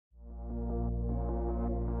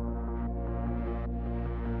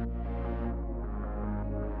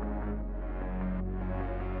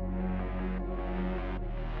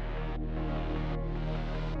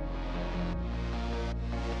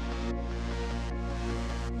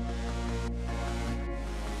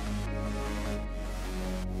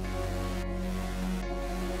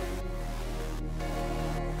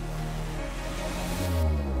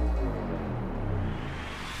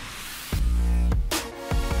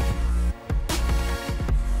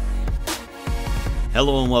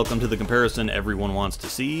Hello and welcome to the comparison everyone wants to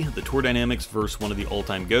see, the Tour Dynam-X versus one of the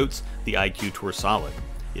all-time GOATs, the IQ Tour Solid.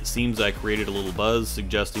 It seems I created a little buzz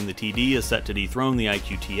suggesting the TD is set to dethrone the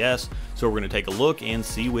IQ TS, so we're going to take a look and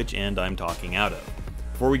see which end I'm talking out of.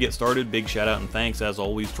 Before we get started, big shout out and thanks as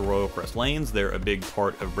always to Royal Crest Lanes. They're a big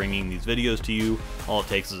part of bringing these videos to you. All it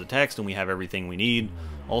takes is a text and we have everything we need.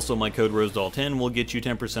 Also, my code ROSEDOLL10 will get you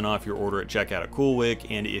 10% off your order at checkout at CoolWick,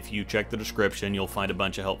 and if you check the description, you'll find a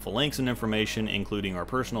bunch of helpful links and information, including our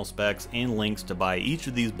personal specs and links to buy each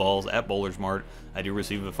of these balls at Bowler's Mart. I do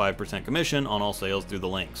receive a 5% commission on all sales through the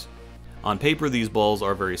links. On paper, these balls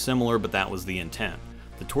are very similar, but that was the intent.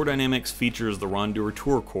 The Tour Dynam-X features the Rondeur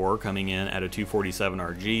Tour core coming in at a 247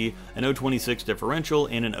 RG, an 026 differential,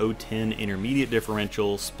 and an 010 intermediate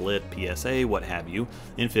differential, split, PSA, what have you,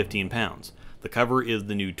 in 15 pounds. The cover is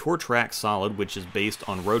the new Tour Track Solid, which is based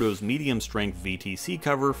on Roto's medium-strength VTC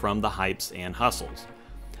cover from the Hypes and Hustles.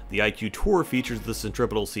 The IQ Tour features the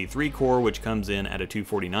Centripetal C3 core, which comes in at a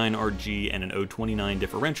 249 RG and an 029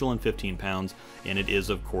 differential in 15 pounds, and it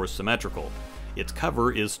is of course symmetrical. Its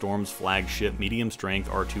cover is Storm's flagship medium-strength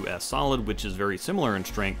R2S Solid, which is very similar in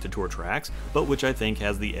strength to Tour Tracks, but which I think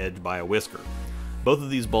has the edge by a whisker. Both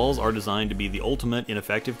of these balls are designed to be the ultimate in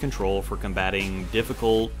effective control for combating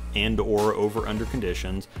difficult and/or over-under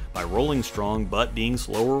conditions by rolling strong but being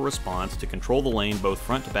slower response to control the lane both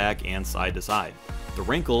front to back and side to side. The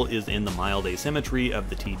wrinkle is in the mild asymmetry of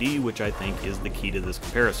the TD, which I think is the key to this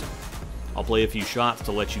comparison. I'll play a few shots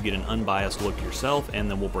to let you get an unbiased look yourself,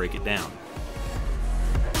 and then we'll break it down.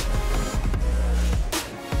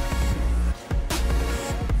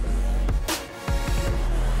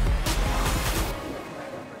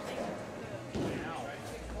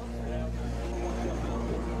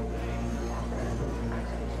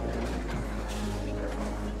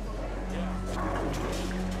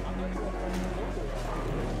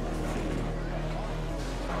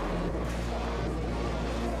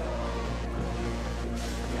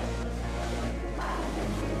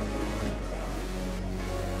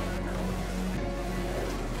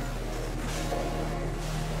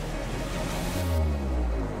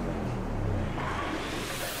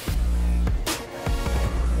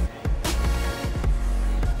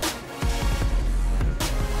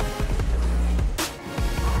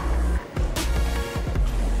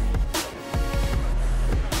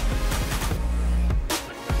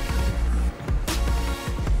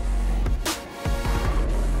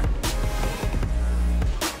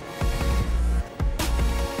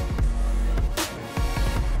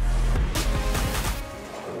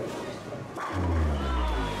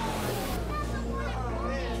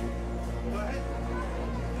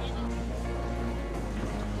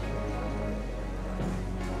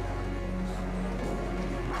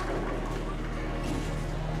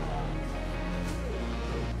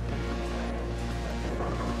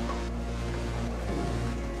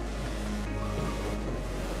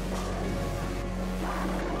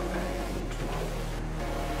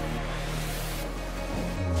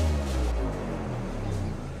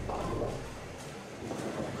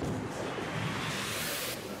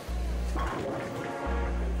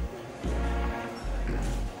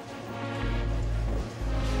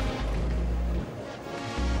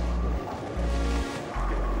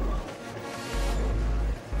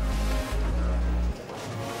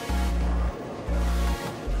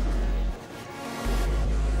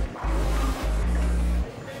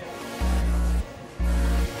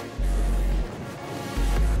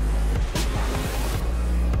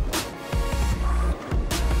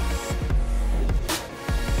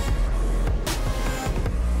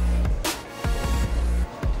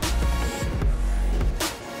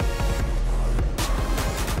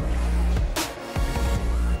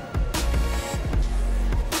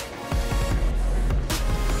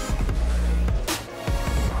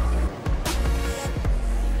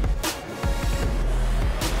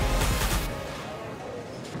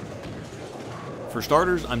 For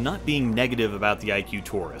starters, I'm not being negative about the IQ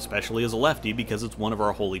Tour, especially as a lefty because it's one of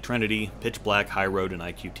our holy trinity, Pitch Black, High Road, and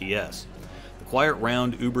IQ TS. The quiet,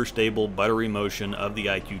 round, uber-stable, buttery motion of the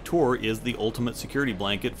IQ Tour is the ultimate security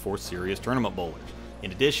blanket for serious tournament bowlers.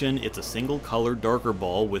 In addition, it's a single-color darker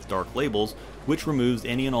ball with dark labels, which removes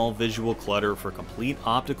any and all visual clutter for complete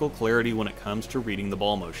optical clarity when it comes to reading the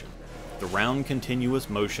ball motion. The round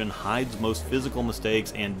continuous motion hides most physical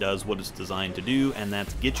mistakes and does what it's designed to do, and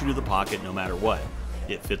that's get you to the pocket no matter what.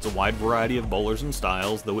 It fits a wide variety of bowlers and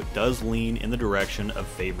styles, though it does lean in the direction of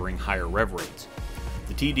favoring higher rev rates.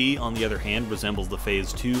 The TD, on the other hand, resembles the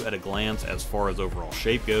Phase 2 at a glance as far as overall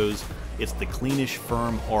shape goes. It's the cleanish,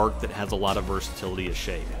 firm arc that has a lot of versatility as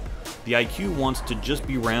shape. The IQ wants to just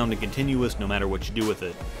be round and continuous no matter what you do with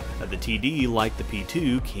it. The TD, like the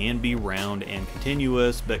P2, can be round and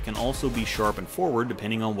continuous, but can also be sharp and forward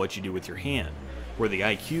depending on what you do with your hand. Where the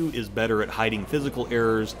IQ is better at hiding physical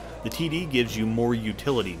errors, the TD gives you more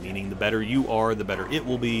utility, meaning the better you are, the better it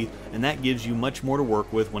will be, and that gives you much more to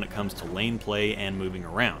work with when it comes to lane play and moving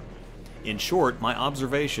around. In short, my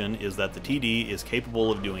observation is that the TD is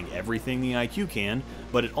capable of doing everything the IQ can,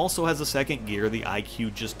 but it also has a second gear the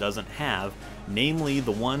IQ just doesn't have, namely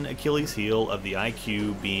the one Achilles heel of the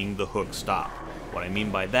IQ being the hook stop. What I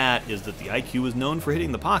mean by that is that the IQ is known for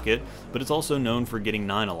hitting the pocket, but it's also known for getting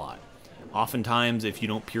 9 a lot. Oftentimes, if you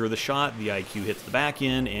don't pure the shot, the IQ hits the back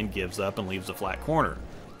end and gives up and leaves a flat corner.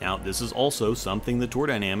 Now, this is also something the Tour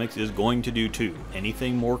Dynam-X is going to do too.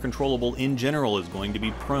 Anything more controllable in general is going to be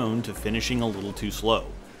prone to finishing a little too slow.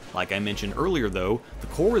 Like I mentioned earlier though, the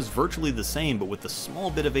core is virtually the same but with a small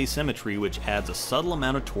bit of asymmetry which adds a subtle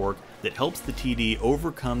amount of torque that helps the TD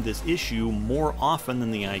overcome this issue more often than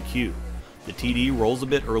the IQ. The TD rolls a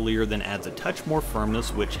bit earlier, then adds a touch more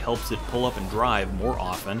firmness which helps it pull up and drive more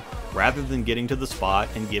often rather than getting to the spot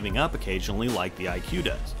and giving up occasionally like the IQ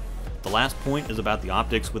does. The last point is about the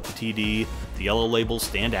optics with the TD. The yellow labels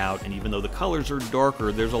stand out, and even though the colors are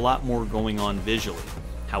darker, there's a lot more going on visually.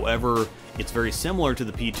 However, it's very similar to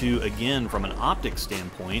the P2 again from an optics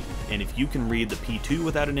standpoint, and if you can read the P2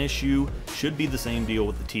 without an issue, should be the same deal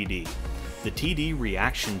with the TD. The TD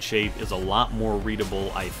reaction shape is a lot more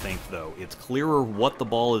readable, I think, though. It's clearer what the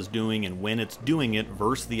ball is doing and when it's doing it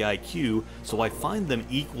versus the IQ, so I find them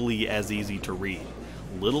equally as easy to read.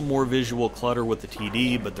 Little more visual clutter with the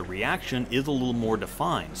TD, but the reaction is a little more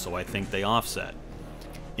defined, so I think they offset.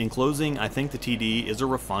 In closing, I think the TD is a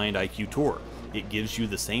refined IQ Tour. It gives you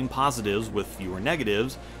the same positives with fewer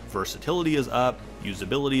negatives, versatility is up,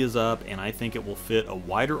 usability is up, and I think it will fit a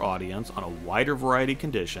wider audience on a wider variety of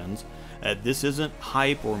conditions. This isn't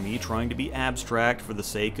hype or me trying to be abstract for the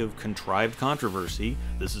sake of contrived controversy.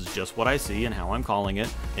 This is just what I see and how I'm calling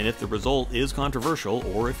it, and if the result is controversial,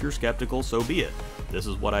 or if you're skeptical, so be it. This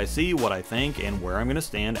is what I see, what I think, and where I'm going to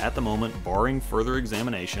stand at the moment, barring further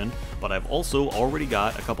examination, but I've also already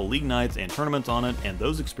got a couple league nights and tournaments on it, and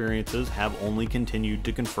those experiences have only continued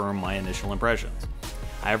to confirm my initial impressions.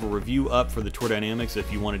 I have a review up for the Tour Dynam-X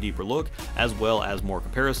if you want a deeper look, as well as more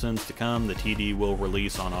comparisons to come. The TD will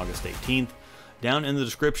release on August 18th. Down in the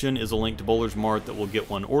description is a link to Bowler's Mart that will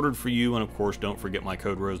get one ordered for you, and of course don't forget my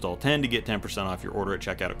code ROSEDOLL10 to get 10% off your order at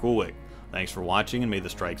checkout at CoolWick. Thanks for watching, and may the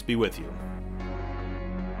strikes be with you.